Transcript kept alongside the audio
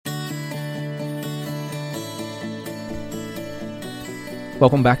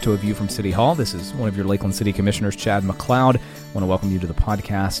Welcome back to A View from City Hall. This is one of your Lakeland City Commissioners, Chad McLeod. I want to welcome you to the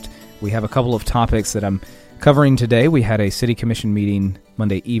podcast. We have a couple of topics that I'm covering today. We had a City Commission meeting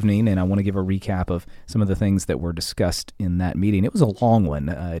Monday evening, and I want to give a recap of some of the things that were discussed in that meeting. It was a long one.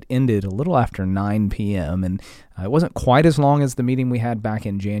 It ended a little after 9 p.m., and it wasn't quite as long as the meeting we had back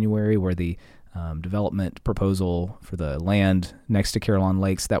in January where the development proposal for the land next to Carillon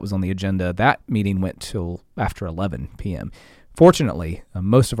Lakes, that was on the agenda. That meeting went till after 11 p.m. Fortunately,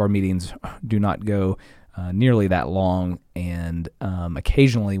 most of our meetings do not go nearly that long, and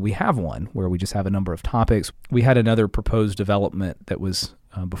occasionally we have one where we just have a number of topics. We had another proposed development that was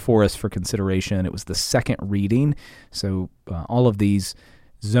before us for consideration. It was the second reading, so all of these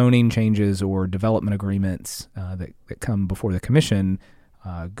zoning changes or development agreements that come before the commission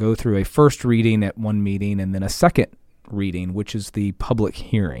go through a first reading at one meeting and then a second reading, which is the public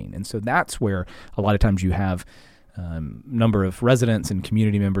hearing. And so that's where a lot of times you have number of residents and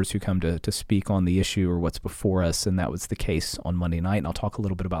community members who come to speak on the issue or what's before us, and that was the case on Monday night, and I'll talk a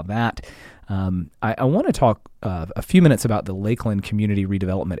little bit about that. I want to talk a few minutes about the Lakeland Community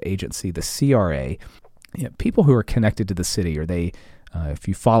Redevelopment Agency, the CRA. You know, people who are connected to the city, or they, if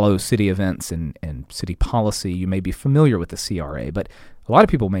you follow city events and city policy, you may be familiar with the CRA, but a lot of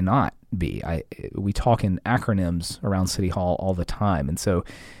people may not be. We talk in acronyms around City Hall all the time, and so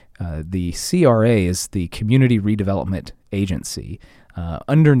the CRA is the Community Redevelopment Agency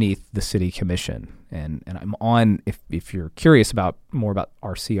underneath the City Commission. And I'm on, if you're curious about more about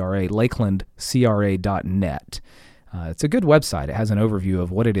our CRA, lakelandcra.net. It's a good website. It has an overview of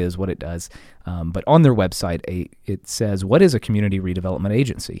what it is, what it does. But on their website, it says, what is a community redevelopment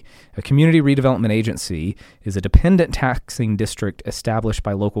agency? A community redevelopment agency is a dependent taxing district established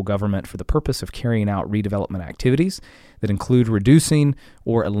by local government for the purpose of carrying out redevelopment activities that include reducing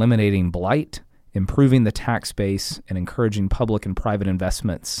or eliminating blight, improving the tax base, and encouraging public and private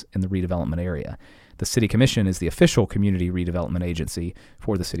investments in the redevelopment area. The City Commission is the official community redevelopment agency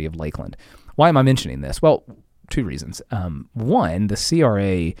for the city of Lakeland. Why am I mentioning this? Well, two reasons. One, the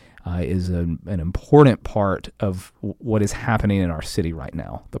CRA is an important part of what is happening in our city right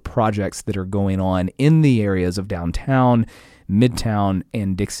now. The projects that are going on in the areas of downtown, Midtown,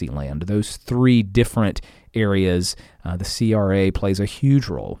 and Dixieland. Those three different areas, the CRA plays a huge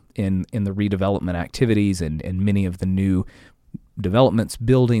role in the redevelopment activities and many of the new developments,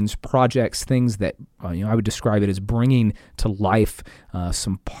 buildings, projects, things that I would describe it as bringing to life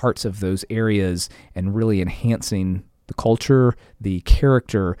some parts of those areas and really enhancing the culture, the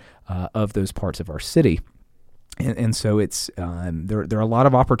character of those parts of our city. And so it's there are a lot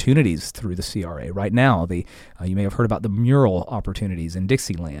of opportunities through the CRA right now. You may have heard about the mural opportunities in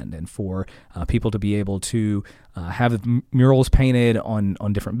Dixieland, and for people to be able to have murals painted on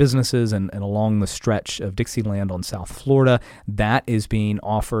different businesses and along the stretch of Dixieland on South Florida. That is being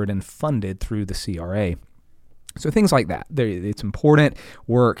offered and funded through the CRA. So things like that. It's important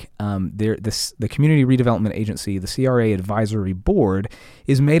work. The Community Redevelopment Agency, the CRA Advisory Board,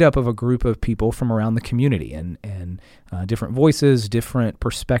 is made up of a group of people from around the community and different voices, different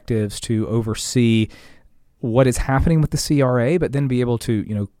perspectives to oversee what is happening with the CRA, but then be able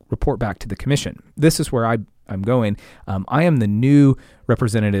to report back to the commission. This is where I'm going. I am the new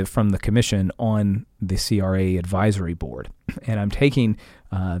representative from the commission on the CRA Advisory Board, and I'm taking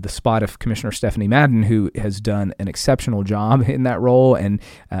the spot of Commissioner Stephanie Madden, who has done an exceptional job in that role. And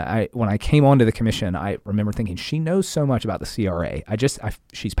when I came onto the commission, I remember thinking, she knows so much about the CRA.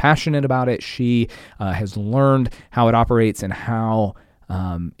 She's passionate about it. She has learned how it operates and how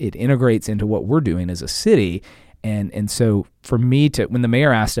it integrates into what we're doing as a city. And so for me when the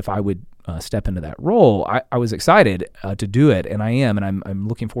mayor asked if I would step into that role, I was excited to do it, and I am, and I'm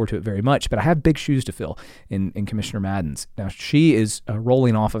looking forward to it very much. But I have big shoes to fill in Commissioner Madden's. Now, she is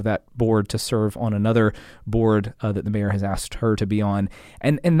rolling off of that board to serve on another board that the mayor has asked her to be on,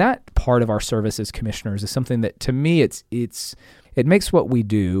 and that part of our service as commissioners is something that, to me, it makes what we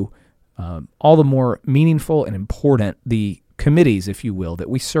do all the more meaningful and important. The committees, if you will, that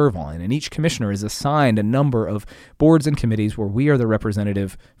we serve on. And each commissioner is assigned a number of boards and committees where we are the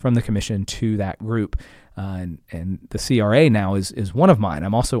representative from the commission to that group. And the CRA now is one of mine.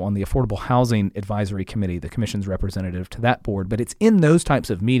 I'm also on the Affordable Housing Advisory Committee, the commission's representative to that board. But it's in those types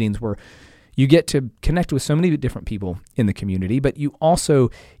of meetings where you get to connect with so many different people in the community, but you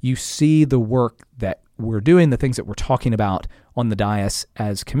see the work that we're doing, the things that we're talking about on the dais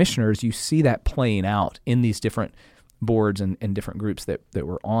as commissioners. You see that playing out in these different boards and different groups that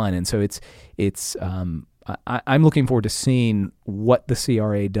we're on. And so I'm looking forward to seeing what the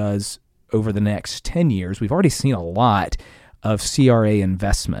CRA does over the next 10 years. We've already seen a lot of CRA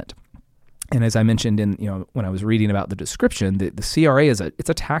investment And as I mentioned when I was reading about the description, the CRA it's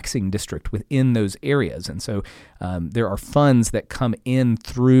a taxing district within those areas. And so there are funds that come in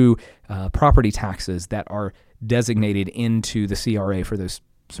through property taxes that are designated into the CRA for those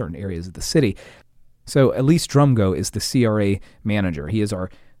certain areas of the city. So Elise Drumgo is the CRA manager. He is our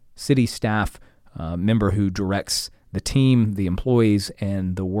city staff member who directs the team, the employees,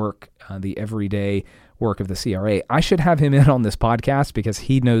 and the work, the everyday work of the CRA. I should have him in on this podcast because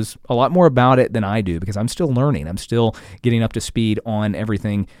he knows a lot more about it than I do, because I'm still learning. I'm still getting up to speed on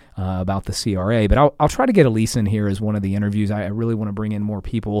everything about the CRA. But I'll try to get Elise in here as one of the interviews. I really want to bring in more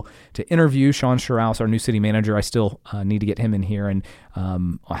people to interview. Sean Scharouse, our new city manager, I still need to get him in here and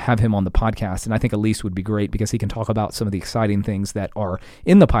I'll have him on the podcast. And I think Elise would be great because he can talk about some of the exciting things that are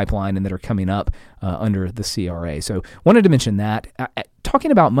in the pipeline and that are coming up under the CRA. So wanted to mention that.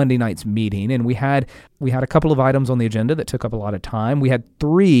 Talking about Monday night's meeting, and we had a couple of items on the agenda that took up a lot of time. We had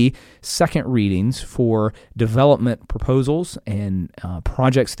 3 second readings for development proposals and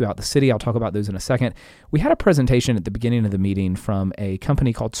projects throughout the city. I'll talk about those in a second. We had a presentation at the beginning of the meeting from a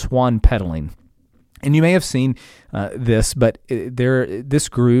company called Swan Peddling. And you may have seen this, but this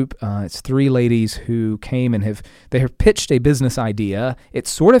group, it's 3 ladies who came and have pitched a business idea. It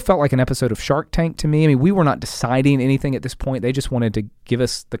sort of felt like an episode of Shark Tank to me. I mean, we were not deciding anything at this point. They just wanted to give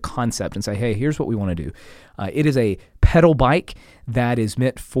us the concept and say, hey, here's what we want to do. It is a pedal bike that is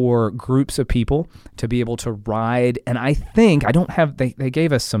meant for groups of people to be able to ride. And I think, they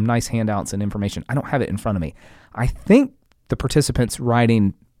gave us some nice handouts and information. I don't have it in front of me. I think the participants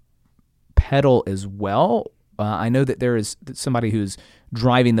riding pedal as well. I know that there is somebody who's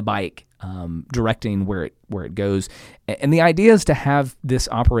driving the bike, directing where it goes. And the idea is to have this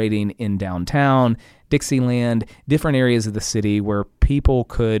operating in downtown, Dixieland, different areas of the city where people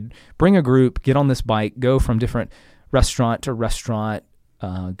could bring a group, get on this bike, go from different restaurant to restaurant,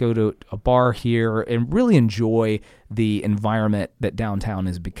 go to a bar here, and really enjoy the environment that downtown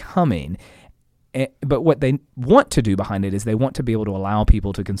is becoming. But what they want to do behind it is they want to be able to allow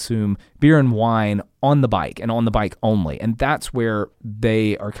people to consume beer and wine on the bike and on the bike only. And that's where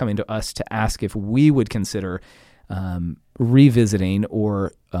they are coming to us to ask if we would consider revisiting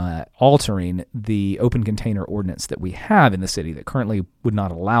or altering the open container ordinance that we have in the city that currently would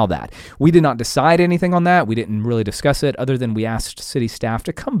not allow that. We did not decide anything on that. We didn't really discuss it other than we asked city staff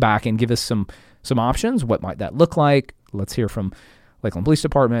to come back and give us some options. What might that look like? Let's hear from Lakeland Police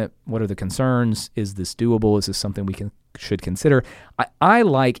Department. What are the concerns? Is this doable? Is this something we should consider? I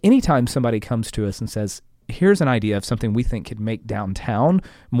like anytime somebody comes to us and says, here's an idea of something we think could make downtown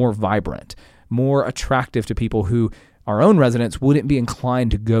more vibrant, more attractive to people who, our own residents, wouldn't be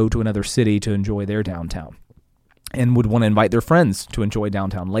inclined to go to another city to enjoy their downtown and would want to invite their friends to enjoy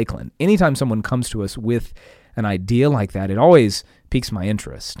downtown Lakeland. Anytime someone comes to us with an idea like that, it always piques my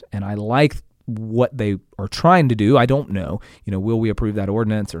interest. And I like what they are trying to do. I don't know, will we approve that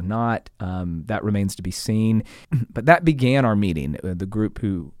ordinance or not? That remains to be seen. But that began our meeting, the group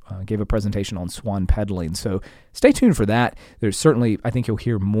who gave a presentation on Swan Peddling. So stay tuned for that. There's certainly, I think you'll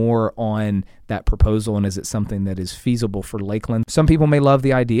hear more on that proposal and is it something that is feasible for Lakeland. Some people may love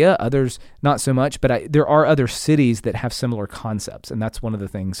the idea, others not so much, but there are other cities that have similar concepts. And that's one of the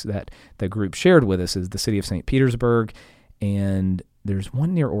things that the group shared with us is the city of St. Petersburg, and there's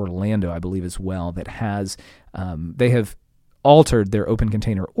one near Orlando, I believe, as well, that has, they have altered their open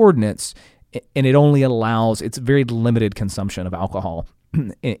container ordinance, and it only allows, it's very limited consumption of alcohol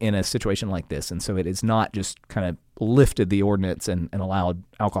in a situation like this. And so it is not just kind of lifted the ordinance and allowed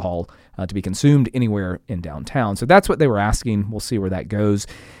alcohol to be consumed anywhere in downtown. So that's what they were asking. We'll see where that goes.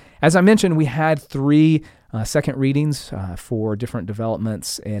 As I mentioned, we had 3 second readings for different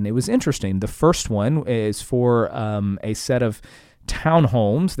developments, and it was interesting. The first one is for a set of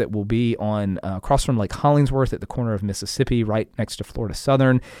townhomes that will be on across from Lake Hollingsworth at the corner of Mississippi, right next to Florida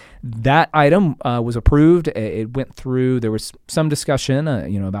Southern. That item was approved. It went through. There was some discussion,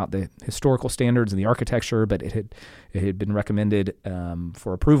 about the historical standards and the architecture, but it had been recommended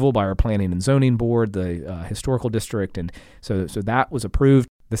for approval by our Planning and Zoning Board, the historical district, and so that was approved.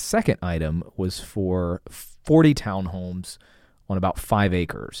 The second item was for 40 townhomes on about 5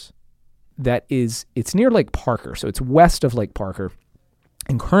 acres. It's near Lake Parker, so it's west of Lake Parker,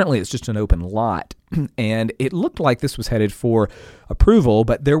 and currently it's just an open lot. And it looked like this was headed for approval,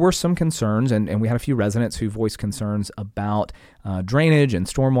 but there were some concerns, and we had a few residents who voiced concerns about drainage and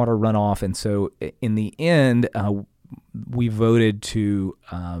stormwater runoff. And so in the end, we voted to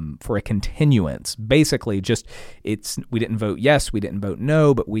for a continuance. Basically, we didn't vote yes, we didn't vote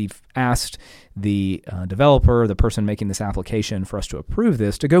no, but we've asked the developer, the person making this application, for us to approve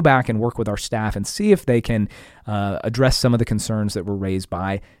this, to go back and work with our staff and see if they can address some of the concerns that were raised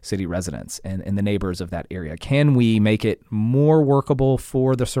by city residents and the neighbors of that area. Can we make it more workable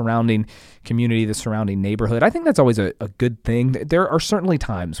for the surrounding community, the surrounding neighborhood? I think that's always a good thing. There are certainly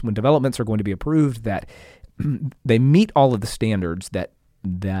times when developments are going to be approved that they meet all of the standards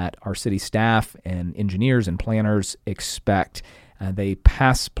that our city staff and engineers and planners expect. They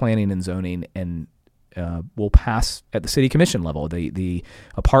pass planning and zoning and will pass at the city commission level. The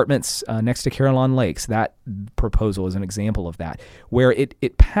apartments next to Carillon Lakes, that proposal is an example of that, where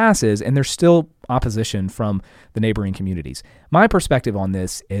it passes and there's still opposition from the neighboring communities. My perspective on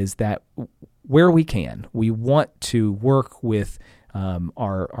this is that where we can, we want to work with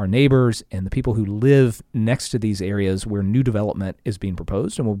our neighbors and the people who live next to these areas where new development is being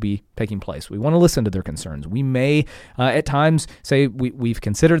proposed and will be taking place. We want to listen to their concerns. We may at times say we've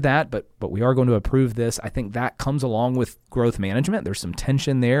considered that, but we are going to approve this. I think that comes along with growth management. There's some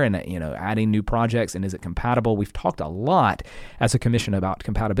tension there, and adding new projects, and is it compatible? We've talked a lot as a commission about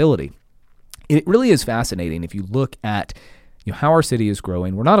compatibility. It really is fascinating if you look at how our city is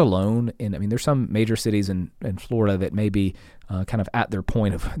growing. We're not alone. There's some major cities in Florida that may be kind of at their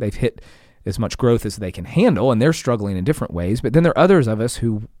point of they've hit as much growth as they can handle, and they're struggling in different ways. But then there are others of us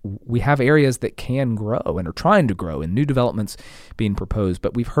who we have areas that can grow and are trying to grow, and new developments being proposed.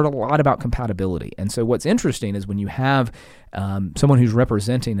 But we've heard a lot about compatibility. And so what's interesting is when you have someone who's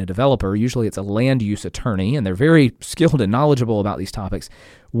representing a developer, usually it's a land use attorney, and they're very skilled and knowledgeable about these topics,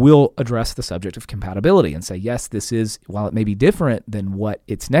 will address the subject of compatibility and say, yes, this is, while it may be different than what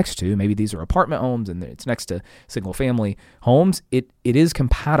it's next to, maybe these are apartment homes and it's next to single family homes, it is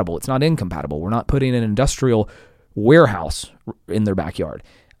compatible. It's not incompatible. We're not putting an industrial warehouse in their backyard.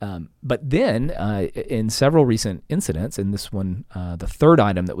 But then in several recent incidents, and this one, the third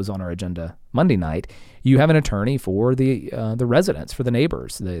item that was on our agenda Monday night, you have an attorney for the residents, for the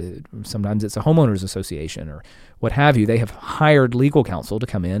neighbors. Sometimes it's a homeowners association or what have you. They have hired legal counsel to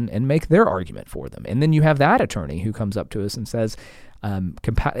come in and make their argument for them. And then you have that attorney who comes up to us and says,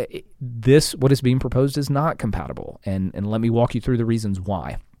 what is being proposed is not compatible. And let me walk you through the reasons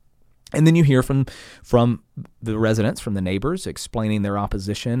why. And then you hear from the residents, from the neighbors, explaining their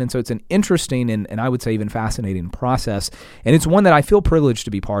opposition. And so it's an interesting and I would say even fascinating process. And it's one that I feel privileged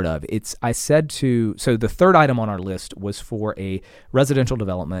to be part of. So the third item on our list was for a residential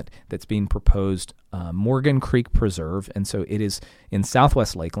development that's being proposed, Morgan Creek Preserve. And so it is in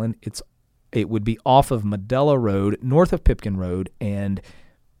Southwest Lakeland. It would be off of Medela Road, north of Pipkin Road, and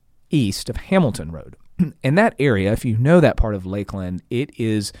east of Hamilton Road. And that area, if you know that part of Lakeland, it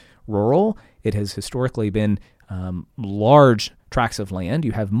is rural. It has historically been large tracts of land.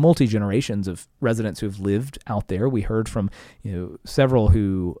 You have multi-generations of residents who have lived out there. We heard from several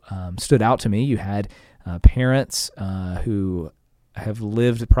who stood out to me. You had parents who have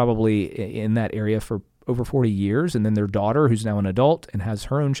lived probably in that area for over 40 years, and then their daughter, who's now an adult and has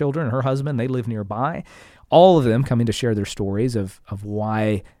her own children, and her husband, they live nearby. All of them coming to share their stories of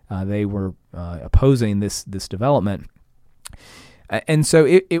why they were opposing this development. And so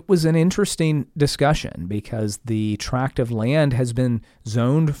it was an interesting discussion because the tract of land has been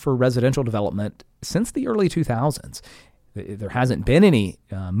zoned for residential development since the early 2000s. There hasn't been any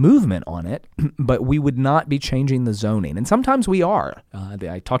movement on it, but we would not be changing the zoning. And sometimes we are.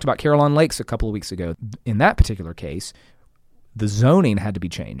 I talked about Carillon Lakes a couple of weeks ago. In that particular case, the zoning had to be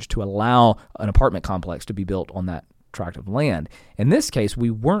changed to allow an apartment complex to be built on that tract of land. In this case, we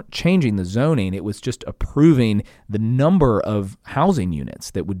weren't changing the zoning. It was just approving the number of housing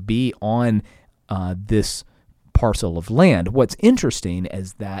units that would be on this parcel of land. What's interesting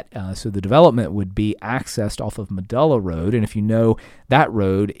is that so the development would be accessed off of Medela Road, and if you know that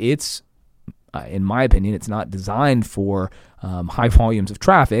road, it's in my opinion, it's not designed for high volumes of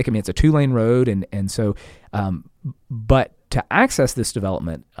traffic. It's a 2-lane road, and so but to access this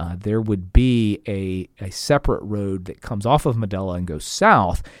development, there would be a separate road that comes off of Medela and goes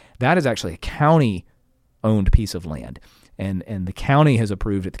south. That is actually a county-owned piece of land, and the county has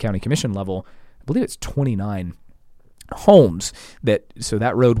approved at the county commission level, I believe it's 29 homes, so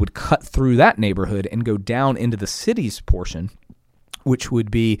that road would cut through that neighborhood and go down into the city's portion, which would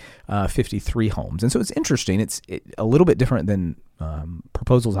be 53 homes. And so it's interesting. It's a little bit different than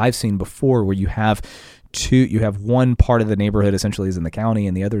proposals I've seen before, where you have one part of the neighborhood essentially is in the county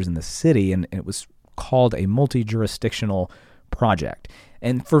and the other is in the city, and it was called a multi-jurisdictional project.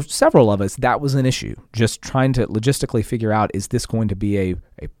 And for several of us, that was an issue, just trying to logistically figure out, is this going to be a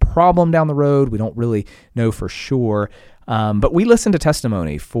problem down the road? We don't really know for sure. But we listened to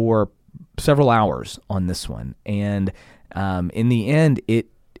testimony for several hours on this one. And in the end,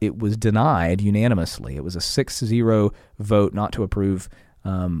 it was denied unanimously. It was a 6-0 vote not to approve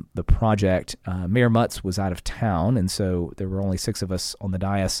the project. Mayor Mutz was out of town, and so there were only 6 of us on the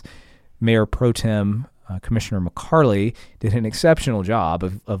dais. Mayor Pro Tem Commissioner McCarley did an exceptional job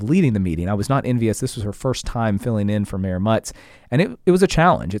of leading the meeting. I was not envious. This was her first time filling in for Mayor Mutz, and it was a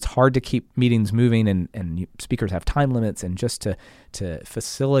challenge. It's hard to keep meetings moving, and speakers have time limits, and just to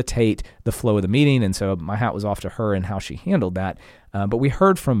facilitate the flow of the meeting. And so my hat was off to her and how she handled that. But we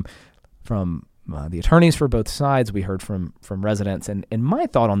heard from the attorneys for both sides. We heard from residents, and my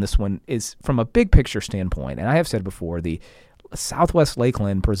thought on this one is from a big picture standpoint. And I have said before, the Southwest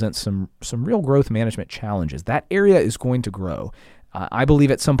Lakeland presents some real growth management challenges. That area is going to grow. I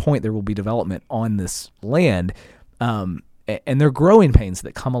believe at some point there will be development on this land, and there are growing pains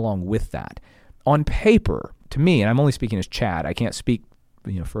that come along with that. On paper, to me, and I'm only speaking as Chad, I can't speak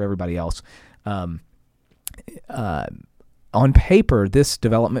for everybody else. On paper, this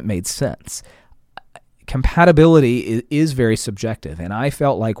development made sense. Compatibility is very subjective, and I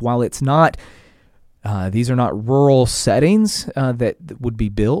felt like while it's not these are not rural settings that would be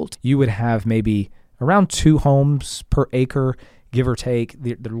built. You would have maybe around 2 homes per acre, give or take.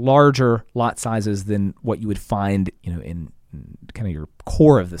 They're larger lot sizes than what you would find, in kind of your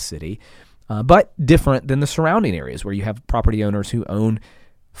core of the city, but different than the surrounding areas where you have property owners who own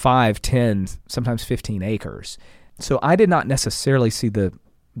 5, 10, sometimes 15 acres. So I did not necessarily see the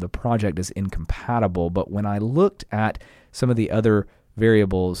project as incompatible, but when I looked at some of the other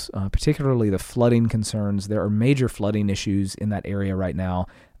variables, particularly the flooding concerns. There are major flooding issues in that area right now.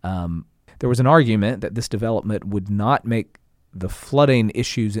 There was an argument that this development would not make the flooding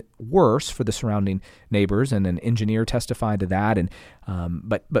issues worse for the surrounding neighbors, and an engineer testified to that. And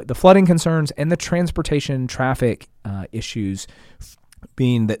but the flooding concerns and the transportation traffic issues,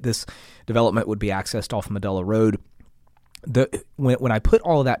 being that this development would be accessed off Medela Road. When I put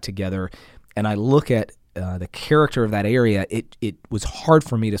all of that together and I look at the character of that area, it was hard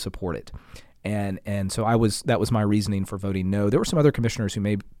for me to support it, and so that was my reasoning for voting no. There were some other commissioners who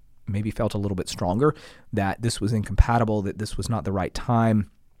maybe felt a little bit stronger that this was incompatible, that this was not the right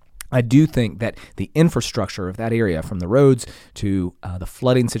time. I do think that the infrastructure of that area, from the roads to the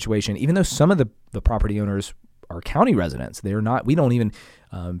flooding situation, even though some of the property owners are county residents, they're not. We don't even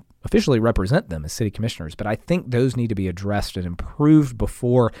officially represent them as city commissioners, but I think those need to be addressed and improved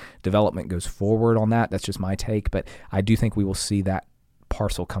before development goes forward on that. That's just my take, but I do think we will see that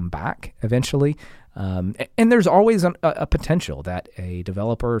parcel come back eventually. And there's always a potential that a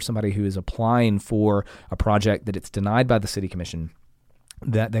developer or somebody who is applying for a project that it's denied by the city commission,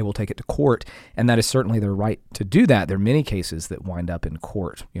 that they will take it to court, and that is certainly their right to do that. There are many cases that wind up in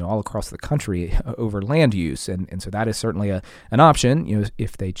court, all across the country over land use, and so that is certainly an option,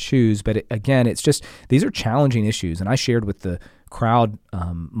 if they choose. But again, it's just, these are challenging issues, and I shared with the crowd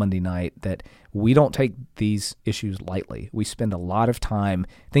Monday night that we don't take these issues lightly. We spend a lot of time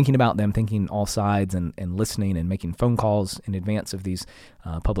thinking about them, thinking all sides, and listening and making phone calls in advance of these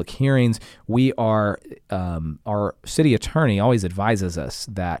public hearings. We are, our city attorney always advises us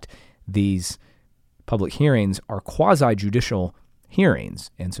that these public hearings are quasi-judicial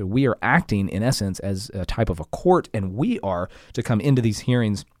hearings. And so we are acting, in essence, as a type of a court, and we are to come into these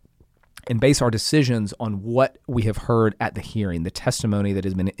hearings and base our decisions on what we have heard at the hearing, the testimony that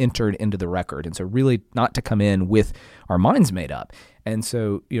has been entered into the record. And so really not to come in with our minds made up. And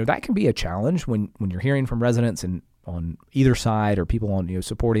so, that can be a challenge when you're hearing from residents and on either side, or people on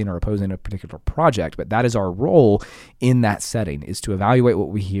supporting or opposing a particular project. But that is our role in that setting, is to evaluate what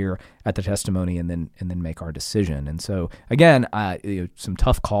we hear at the testimony and then make our decision. And so again, some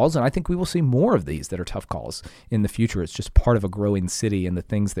tough calls, and I think we will see more of these that are tough calls in the future. It's just part of a growing city and the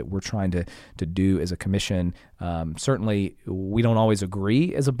things that we're trying to do as a commission. Certainly, we don't always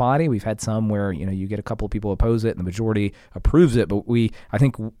agree as a body. We've had some where you get a couple of people oppose it and the majority approves it, but I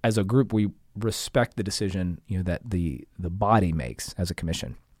think as a group we respect the decision that the body makes as a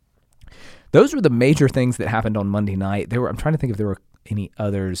commission. Those were the major things that happened on Monday night. I'm trying to think if there were any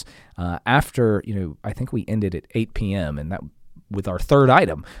others after. I think we ended at 8 p.m. and that with our third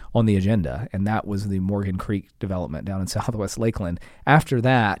item on the agenda, and that was the Morgan Creek development down in Southwest Lakeland. After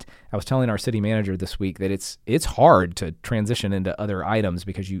that, I was telling our city manager this week that it's hard to transition into other items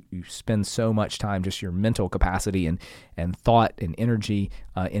because you spend so much time, just your mental capacity and thought and energy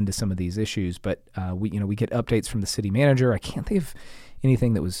into some of these issues. But we get updates from the city manager. I can't think of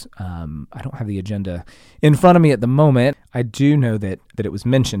anything that was, I don't have the agenda in front of me at the moment. I do know that it was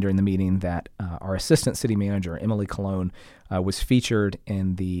mentioned during the meeting that our assistant city manager, Emily Colon, was featured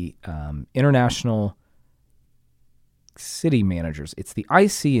in the International City Managers. It's the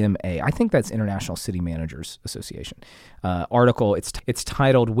ICMA. I think that's International City Managers Association article. It's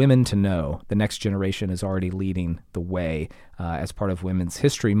titled "Women to Know: The Next Generation is Already Leading the Way" as part of Women's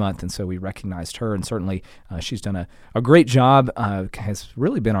History Month, and so we recognized her. And certainly, she's done a great job. Has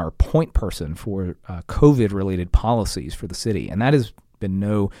really been our point person for COVID-related policies for the city, and that has been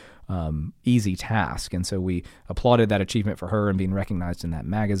no easy task. And so we applauded that achievement for her and being recognized in that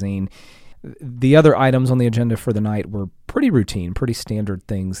magazine. The other items on the agenda for the night were pretty routine, pretty standard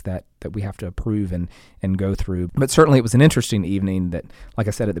things that we have to approve and go through. But certainly it was an interesting evening that, like I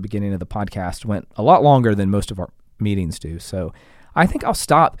said at the beginning of the podcast, went a lot longer than most of our meetings do. So I think I'll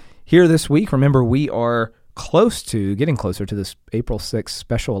stop here this week. Remember, we are getting closer to this April 6th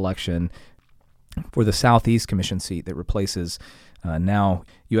special election for the Southeast Commission seat that replaces now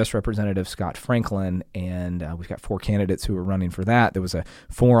U.S. Representative Scott Franklin, and we've got 4 candidates who are running for that. There was a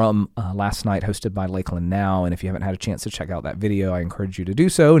forum last night hosted by Lakeland Now, and if you haven't had a chance to check out that video, I encourage you to do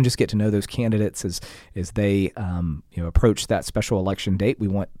so and just get to know those candidates as they approach that special election date. We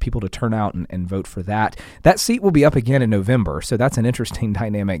want people to turn out and vote for that. That seat will be up again in November, so that's an interesting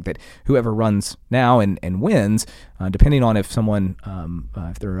dynamic that whoever runs now and wins, depending on if someone,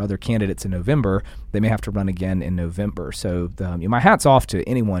 if there are other candidates in November, they may have to run again in November. So my hat's off to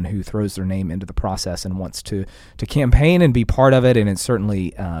anyone who throws their name into the process and wants to campaign and be part of it. And it's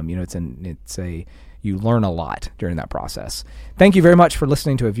certainly, you learn a lot during that process. Thank you very much for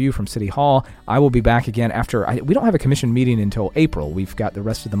listening to A View from City Hall. I will be back again we don't have a commission meeting until April. We've got the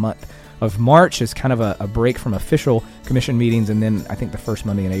rest of the month of March as kind of a break from official commission meetings. And then I think the first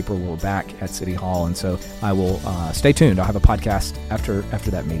Monday in April, we're back at City Hall. And so I will stay tuned. I'll have a podcast after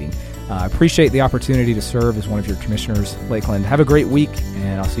that meeting. I appreciate the opportunity to serve as one of your commissioners, Lakeland. Have a great week,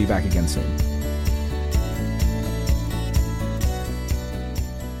 and I'll see you back again soon.